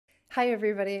Hi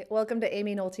everybody, welcome to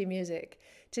Aimee Nolte Music.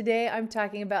 Today I'm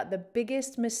talking about the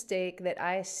biggest mistake that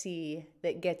I see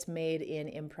that gets made in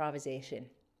improvisation.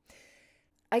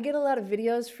 I get a lot of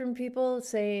videos from people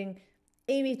saying,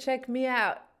 Aimee, check me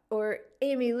out, or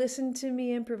Aimee, listen to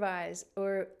me improvise,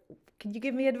 or can you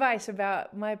give me advice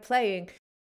about my playing?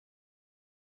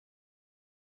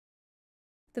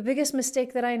 The biggest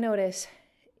mistake that I notice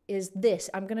is this.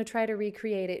 I'm going to try to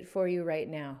recreate it for you right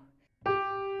now.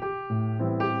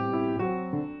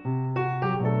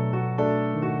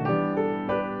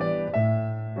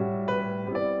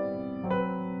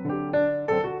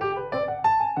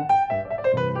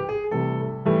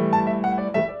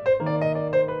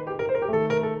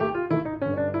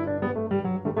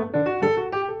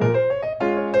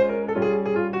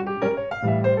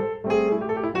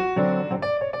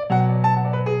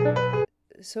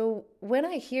 So when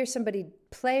I hear somebody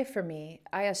play for me,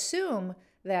 I assume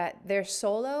that their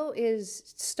solo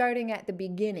is starting at the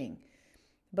beginning.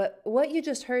 But what you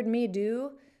just heard me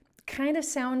do kind of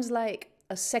sounds like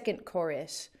a second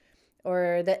chorus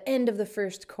or the end of the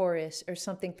first chorus or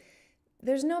something.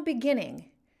 There's no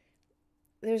beginning.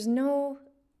 There's no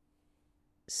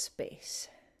space.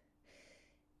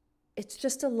 It's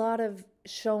just a lot of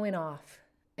showing off.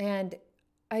 And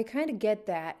I kind of get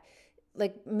that.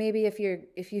 Like maybe if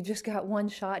you just got one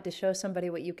shot to show somebody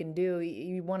what you can do,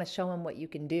 you want to show them what you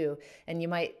can do, and you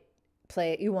might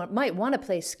want to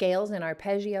play scales and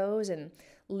arpeggios and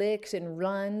licks and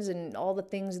runs and all the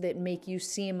things that make you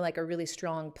seem like a really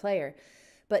strong player.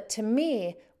 But to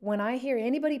me, when I hear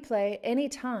anybody play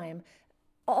anytime,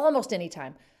 almost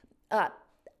anytime,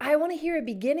 I want to hear a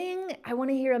beginning, I want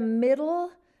to hear a middle,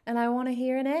 and I want to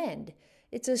hear an end.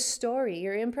 It's a story.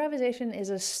 Your improvisation is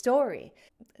a story.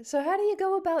 So how do you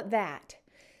go about that?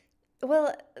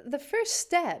 Well, the first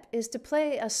step is to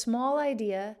play a small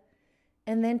idea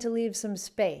and then to leave some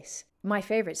space. My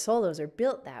favorite solos are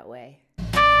built that way.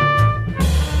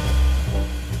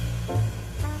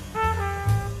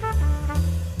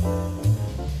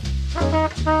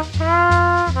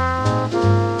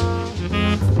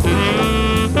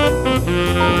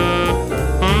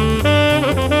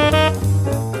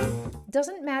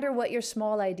 Doesn't matter what your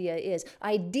small idea is.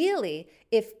 Ideally,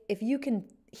 if you can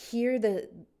hear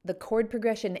the chord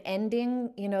progression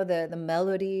ending, you know, the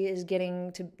melody is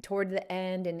getting toward the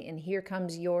end and here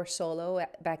comes your solo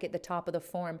back at the top of the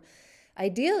form.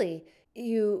 Ideally,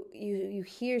 you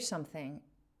hear something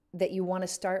that you want to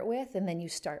start with and then you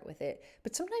start with it.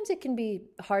 But sometimes it can be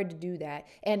hard to do that.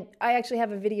 And I actually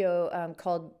have a video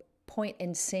called Point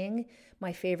and Sing,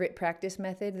 my favorite practice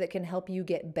method that can help you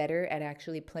get better at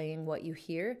actually playing what you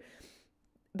hear.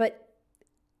 But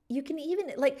you can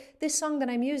even, like this song that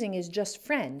I'm using is Just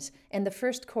Friends, and the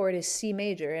first chord is C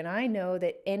major, and I know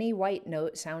that any white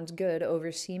note sounds good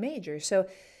over C major. So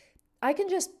I can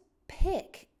just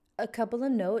pick a couple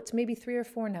of notes, maybe 3 or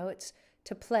 4 notes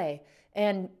to play,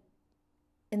 and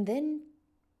then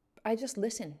I just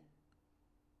listen.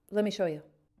 Let me show you.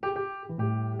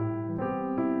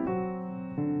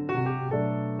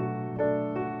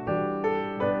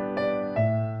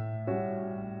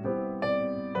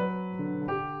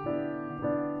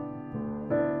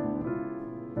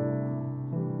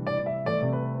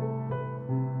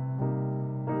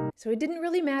 So it didn't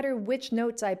really matter which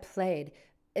notes I played,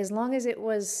 as long as it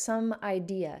was some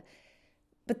idea.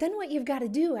 But then what you've got to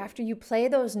do after you play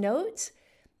those notes,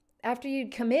 after you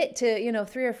commit to,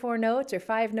 3 or 4 notes or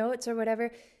 5 notes or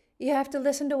whatever, you have to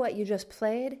listen to what you just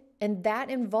played, and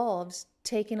that involves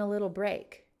taking a little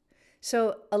break.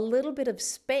 So a little bit of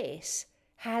space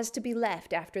has to be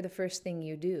left after the first thing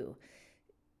you do.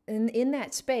 And in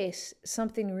that space,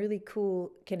 something really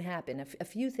cool can happen. A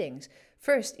few things.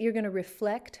 First, you're going to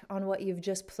reflect on what you've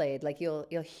just played. Like you'll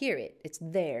hear it. It's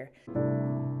there.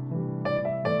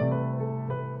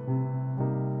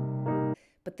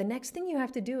 But the next thing you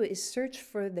have to do is search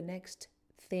for the next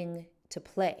thing to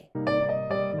play.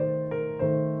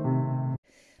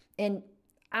 And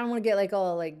I don't want to get like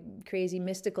all like crazy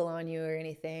mystical on you or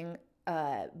anything,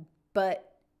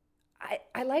 but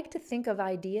I like to think of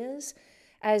ideas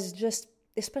as just,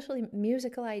 especially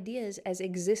musical ideas, as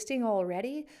existing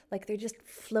already, like they're just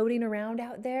floating around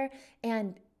out there.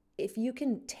 And if you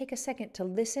can take a second to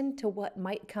listen to what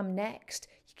might come next,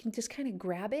 you can just kind of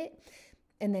grab it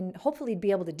and then hopefully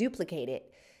be able to duplicate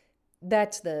it.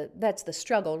 That's the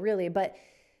struggle, really. But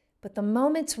the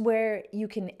moments where you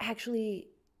can actually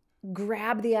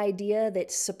grab the idea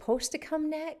that's supposed to come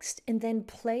next and then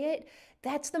play it,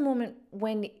 that's the moment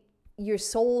when your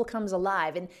soul comes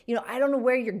alive. And I don't know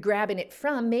where you're grabbing it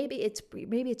from. Maybe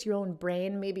it's your own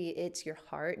brain, maybe it's your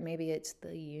heart, maybe it's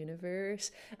the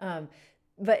universe.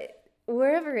 But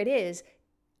wherever it is,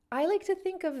 I like to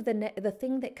think of the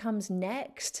thing that comes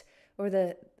next, or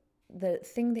the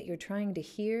thing that you're trying to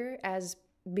hear, as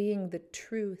being the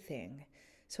true thing.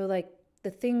 So like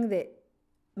the thing that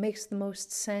makes the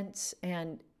most sense,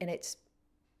 and it's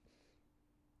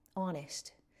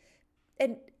honest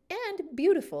and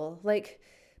beautiful. Like,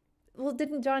 well,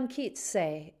 didn't John Keats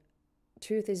say,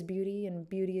 truth is beauty and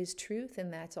beauty is truth,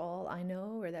 and that's all I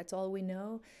know, or that's all we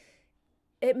know?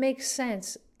 It makes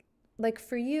sense. Like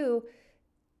for you,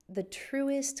 the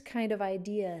truest kind of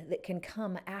idea that can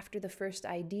come after the first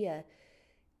idea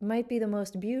might be the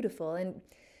most beautiful. And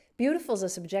beautiful is a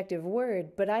subjective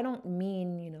word, but I don't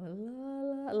mean,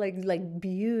 la, la, like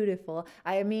beautiful.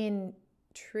 I mean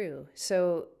true.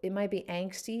 So it might be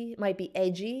angsty, it might be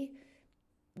edgy,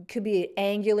 could be an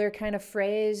angular kind of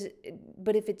phrase,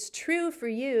 but if it's true for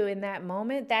you in that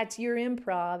moment, that's your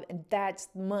improv, and that's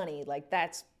money. Like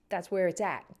that's where it's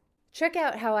at. Check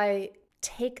out how I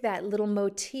take that little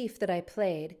motif that I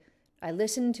played. I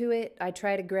listen to it, I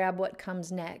try to grab what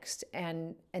comes next,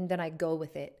 and then I go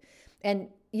with it. And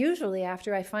usually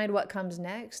after I find what comes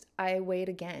next, I wait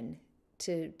again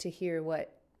to hear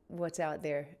what's out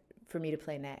there for me to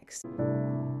play next.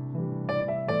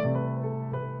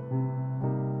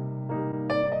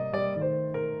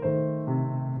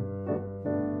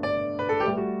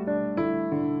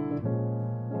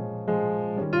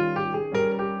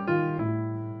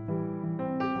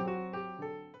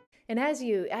 And as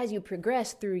you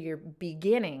progress through your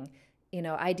beginning,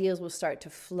 ideas will start to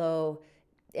flow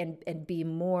and be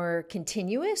more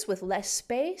continuous with less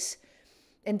space.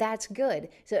 And that's good.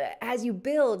 So as you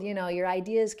build, your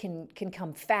ideas can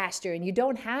come faster, and you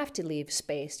don't have to leave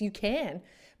space. You can,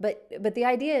 but the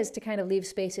idea is to kind of leave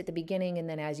space at the beginning, and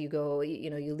then as you go,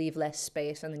 you leave less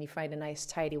space, and then you find a nice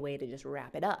tidy way to just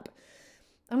wrap it up.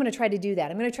 I'm going to try to do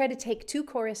that. I'm going to try to take 2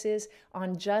 choruses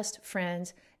on Just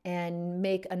Friends and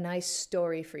make a nice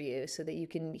story for you, so that you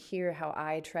can hear how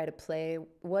I try to play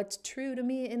what's true to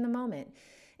me in the moment.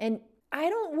 And I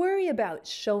don't worry about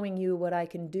showing you what I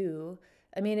can do.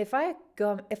 I mean, if I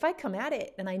come at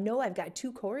it and I know I've got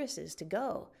 2 choruses to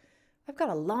go, I've got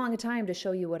a long time to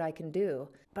show you what I can do.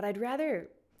 But I'd rather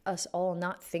us all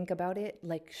not think about it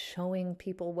like showing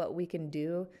people what we can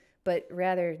do, but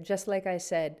rather, just like I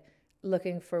said,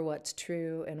 looking for what's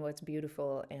true and what's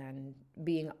beautiful, and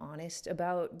being honest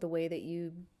about the way that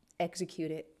you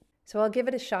execute it. So I'll give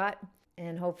it a shot,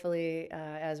 and hopefully,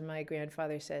 as my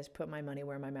grandfather says, put my money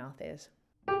where my mouth is.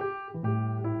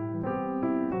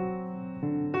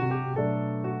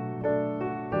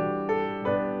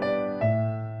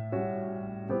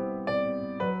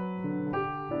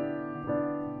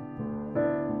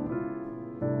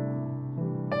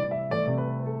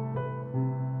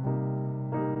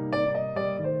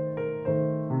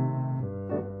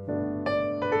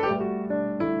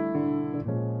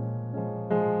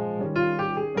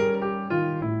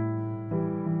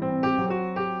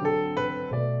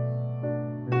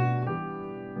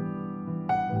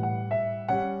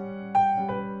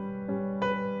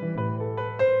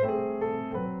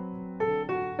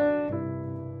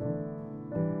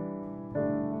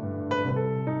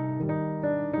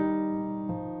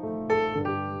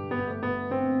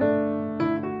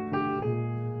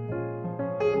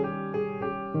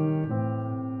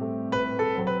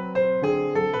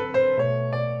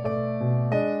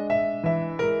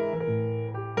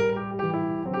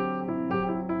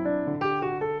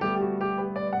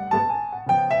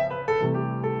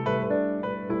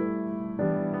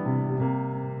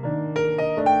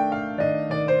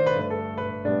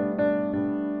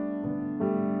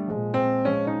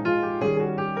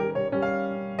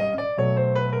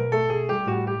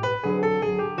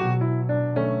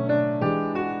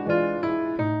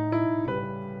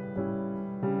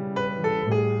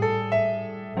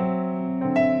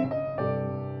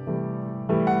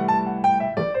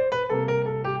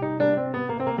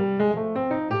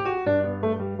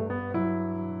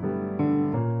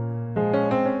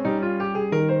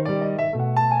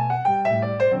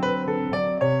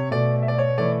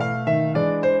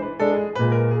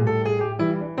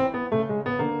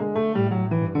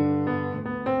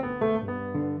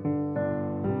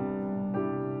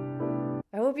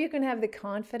 hope you can have the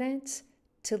confidence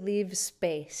to leave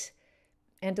space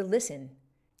and to listen.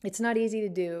 It's not easy to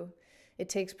do. It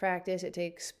takes practice, it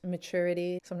takes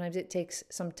maturity. Sometimes it takes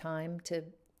some time to,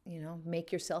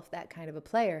 make yourself that kind of a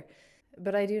player.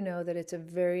 But I do know that it's a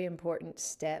very important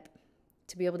step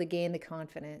to be able to gain the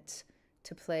confidence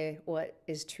to play what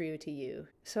is true to you.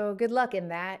 So good luck in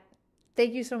that.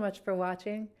 Thank you so much for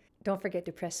watching. Don't forget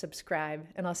to press subscribe,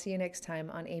 and I'll see you next time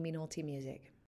on Aimee Nolte Music.